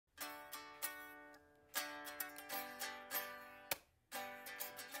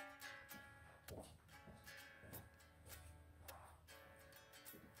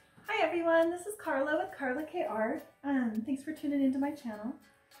everyone, this is Karla with Karla K Art. Thanks for tuning into my channel.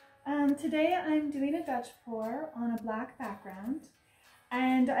 Today I'm doing a Dutch pour on a black background,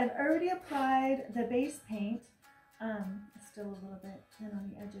 and I've already applied the base paint. It's still a little bit thin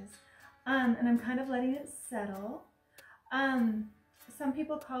on the edges, and I'm kind of letting it settle. Some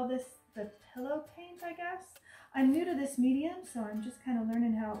people call this the pillow paint, I guess. I'm new to this medium, so I'm just kind of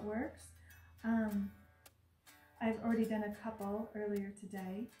learning how it works. I've already done a couple earlier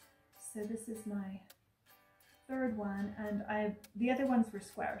today, so this is my third one, and the other ones were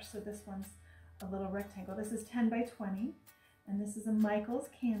square, so this one's a little rectangle. This is 10 by 20, and this is a Michaels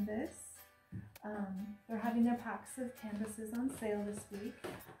canvas. They're having their packs of canvases on sale this week,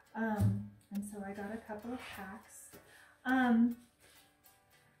 and so I got a couple of packs. I've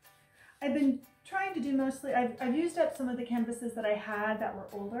been trying to do mostly, I've used up some of the canvases that I had that were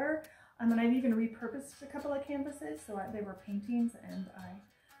older, and I've even repurposed a couple of canvases, so they were paintings, and I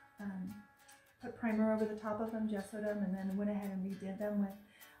put primer over the top of them, gessoed them, and then went ahead and redid them with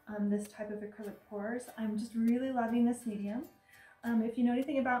this type of acrylic pours. I'm just really loving this medium. If you know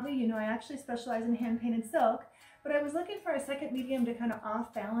anything about me, you know I actually specialize in hand-painted silk, but I was looking for a second medium to kind of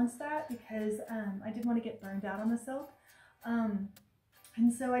off-balance that because I didn't want to get burned out on the silk.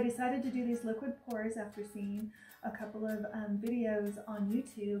 And so I decided to do these liquid pours after seeing a couple of videos on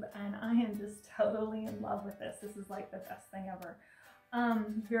YouTube, and I am just totally in love with this. This is like the best thing ever.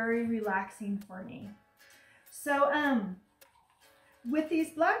 Very relaxing for me. So with these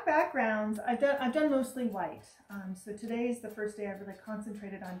black backgrounds, I've done mostly white. So today is the first day I've really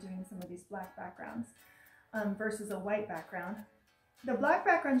concentrated on doing some of these black backgrounds versus a white background. The black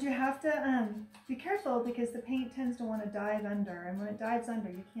backgrounds, you have to be careful because the paint tends to want to dive under, and when it dives under,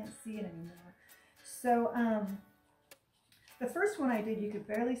 you can't see it anymore. So the first one I did, you could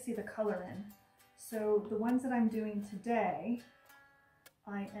barely see the color in. So the ones that I'm doing today,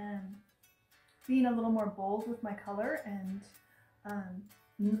 I am being a little more bold with my color, and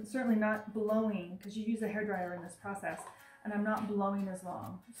certainly not blowing, because you use a hairdryer in this process, and I'm not blowing as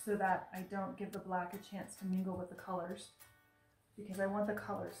long so that I don't give the black a chance to mingle with the colors, because I want the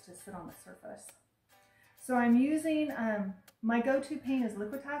colors to sit on the surface. So I'm using, my go-to paint is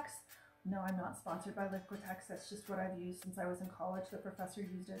Liquitex. No, I'm not sponsored by Liquitex. That's just what I've used since I was in college. The professor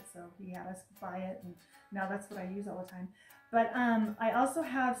used it, so he had us buy it, and now that's what I use all the time. But I also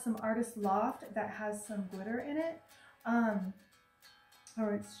have some Artist Loft that has some glitter in it,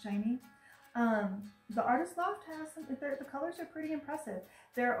 or it's shiny. The Artist Loft has some, the colors are pretty impressive.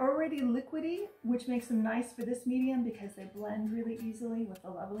 They're already liquidy, which makes them nice for this medium because they blend really easily with the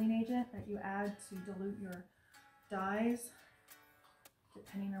leveling agent that you add to dilute your dyes,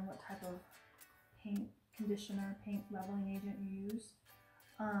 depending on what type of paint conditioner, paint leveling agent you use.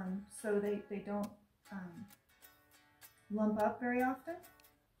 So they don't lump up very often.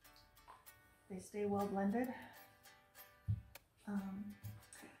 They stay well blended.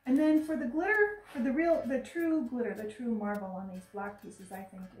 And then for the glitter, for the true glitter, the true marble on these black pieces, I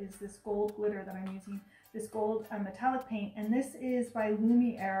think, is this gold glitter that I'm using, this gold metallic paint. And this is by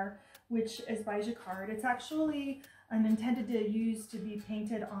Lumiere, which is by Jacquard. It's actually intended to be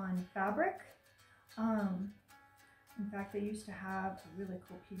painted on fabric. In fact, they used to have a really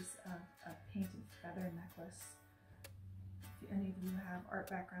cool piece of a painted feather necklace. If any of you have art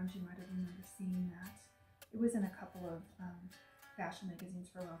backgrounds, you might have remembered seeing that. It was in a couple of fashion magazines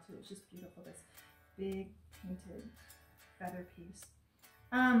for a while too. It was just beautiful, this big painted feather piece.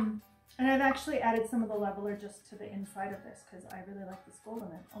 And I've actually added some of the leveler just to the inside of this because I really like this gold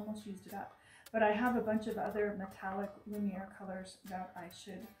and I've almost used it up. But I have a bunch of other metallic Lumiere colors that I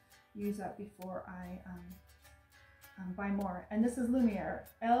should use up before I buy more. And this is Lumiere,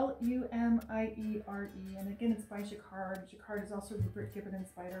 L-U-M-I-E-R-E, and again it's by Jacquard. Jacquard is also Rupert Gibbon and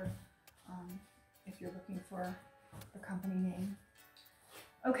Spider, if you're looking for the company name.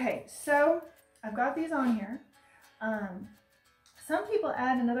 Okay, so I've got these on here. Some people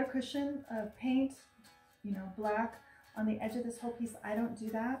add another cushion of paint, you know, black on the edge of this whole piece. I don't do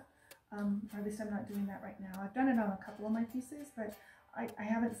that, or at least I'm not doing that right now. I've done it on a couple of my pieces, but I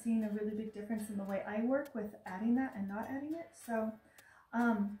haven't seen a really big difference in the way I work with adding that and not adding it. So,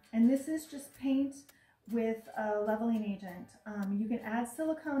 and this is just paint with a leveling agent. You can add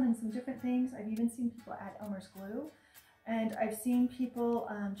silicone and some different things. I've even seen people add Elmer's glue, and I've seen people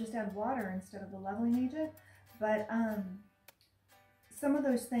just add water instead of the leveling agent. But some of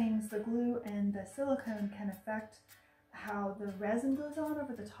those things, the glue and the silicone, can affect how the resin goes on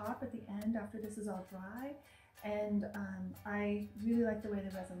over the top at the end after this is all dry. And I really like the way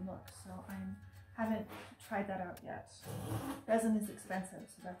the resin looks, so I haven't tried that out yet. Resin is expensive,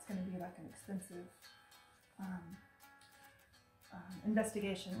 so that's going to be like an expensive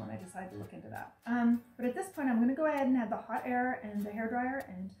investigation when I decide to look into that. But at this point, I'm going to go ahead and add the hot air and the hairdryer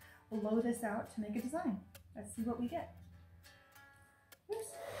and blow this out to make a design. Let's see what we get. Oops.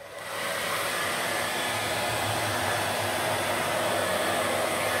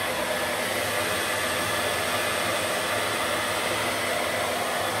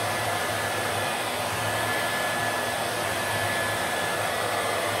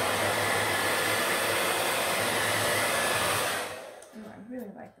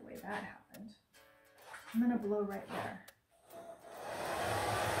 Like the way that happened. I'm going to blow right there.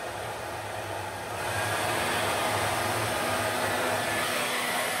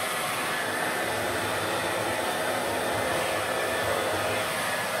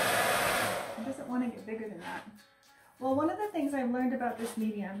 It doesn't want to get bigger than that. Well, one of the things I've learned about this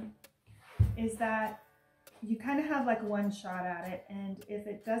medium is that you kind of have like one shot at it, and if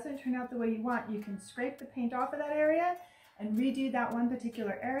it doesn't turn out the way you want, you can scrape the paint off of that area and redo that one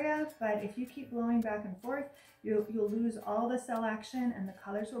particular area. But if you keep blowing back and forth, you'll lose all the cell action, and the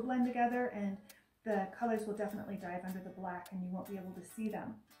colors will blend together, and the colors will definitely dive under the black and you won't be able to see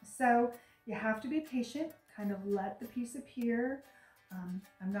them. So you have to be patient, kind of let the piece appear.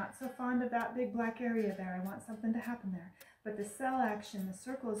 I'm not so fond of that big black area there. I want something to happen there. But the cell action, the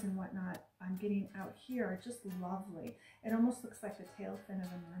circles and whatnot I'm getting out here are just lovely. It almost looks like the tail fin of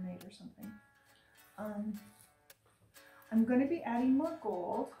a mermaid or something. I'm going to be adding more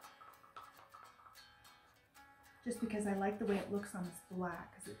gold just because I like the way it looks on this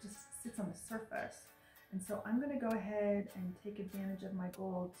black, because it just sits on the surface. And so I'm going to go ahead and take advantage of my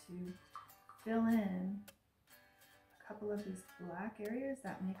gold to fill in a couple of these black areas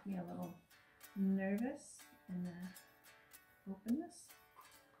that make me a little nervous in the openness.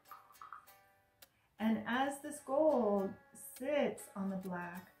 And as this gold sits on the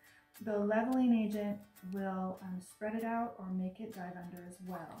black, the leveling agent will spread it out or make it dive under as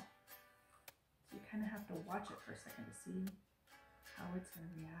well. So you kind of have to watch it for a second to see how it's going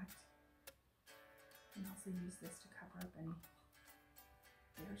to react. And also use this to cover up any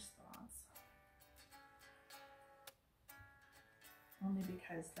bare spots. Only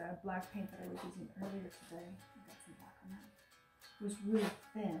because the black paint that I was using earlier today, I got some black on that, was really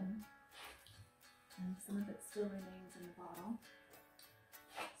thin. And some of it still remains in the bottle.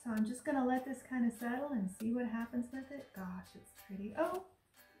 So I'm just going to let this kind of settle and see what happens with it. Gosh, it's pretty. Oh,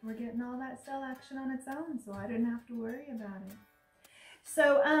 we're getting all that cell action on its own, so I didn't have to worry about it.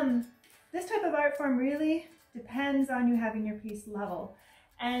 So this type of art form really depends on you having your piece level.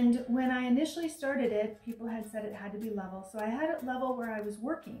 And when I initially started it, people had said it had to be level. So I had it level where I was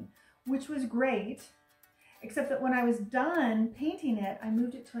working, which was great, except that when I was done painting it, I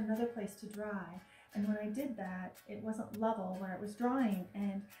moved it to another place to dry. And when I did that, it wasn't level where it was drying,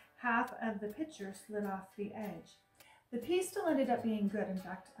 and half of the picture slid off the edge. The piece still ended up being good. In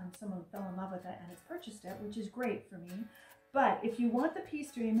fact, someone fell in love with it and has purchased it, which is great for me. But if you want the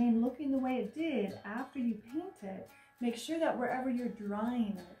piece to remain looking the way it did after you paint it, make sure that wherever you're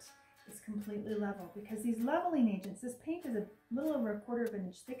drying it is completely level, because these leveling agents, this paint is a little over 1/4 of an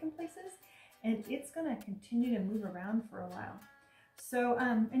inch thick in places, and it's going to continue to move around for a while. So,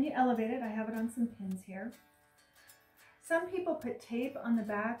 and you elevate it. I have it on some pins here. Some people put tape on the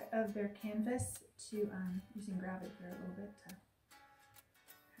back of their canvas to, using gravity here a little bit to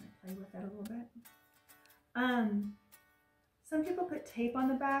kind of play with it a little bit. Some people put tape on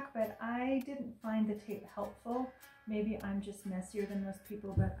the back, but I didn't find the tape helpful. Maybe I'm just messier than most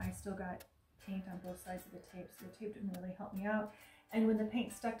people, but I still got paint on both sides of the tape, so the tape didn't really help me out. And when the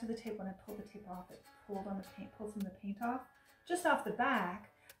paint stuck to the tape, when I pulled the tape off, it pulled some of the paint off, just off the back,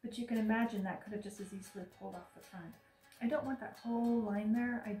 but you can imagine that could have just as easily pulled off the front. I don't want that whole line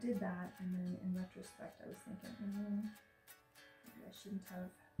there. I did that, and then in retrospect, I was thinking, maybe I shouldn't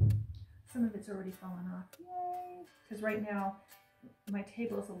have. Some of it's already fallen off. Yay! Because right now, my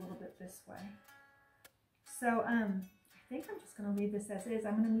table is a little bit this way. So I think I'm just going to leave this as is.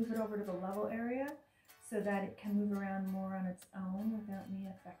 I'm going to move it over to the level area so that it can move around more on its own without me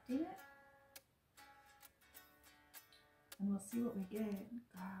affecting it. And we'll see what we get.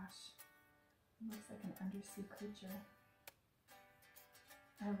 Gosh, it looks like an undersea creature.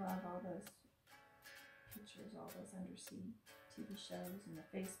 I love all those pictures, all those undersea TV shows and the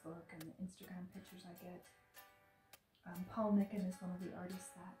Facebook and the Instagram pictures I get. Paul Nicken is one of the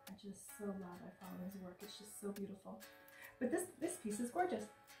artists that I just so love. I follow his work. It's just so beautiful. But this piece is gorgeous.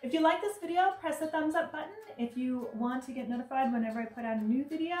 If you like this video, press the thumbs up button. If you want to get notified whenever I put out a new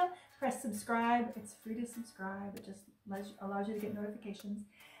video, press subscribe. It's free to subscribe. It just allows you to get notifications.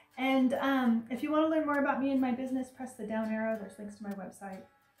 And if you want to learn more about me and my business, press the down arrow. There's links to my website.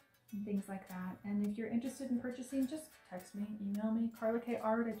 and things like that. And if you're interested in purchasing, just text me, email me,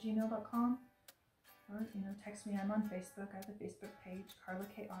 karlakart@gmail.com, or text me. I'm on Facebook. I have a Facebook page, Karla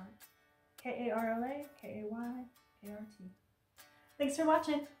K Art, KarlaKayart. Thanks for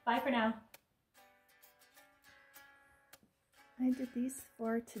watching. Bye for now. I did these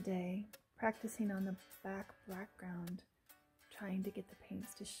 4 today, practicing on the back background, trying to get the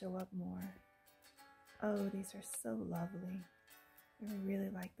paints to show up more. Oh, these are so lovely. I really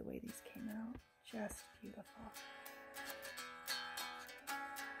like the way these came out. Just beautiful.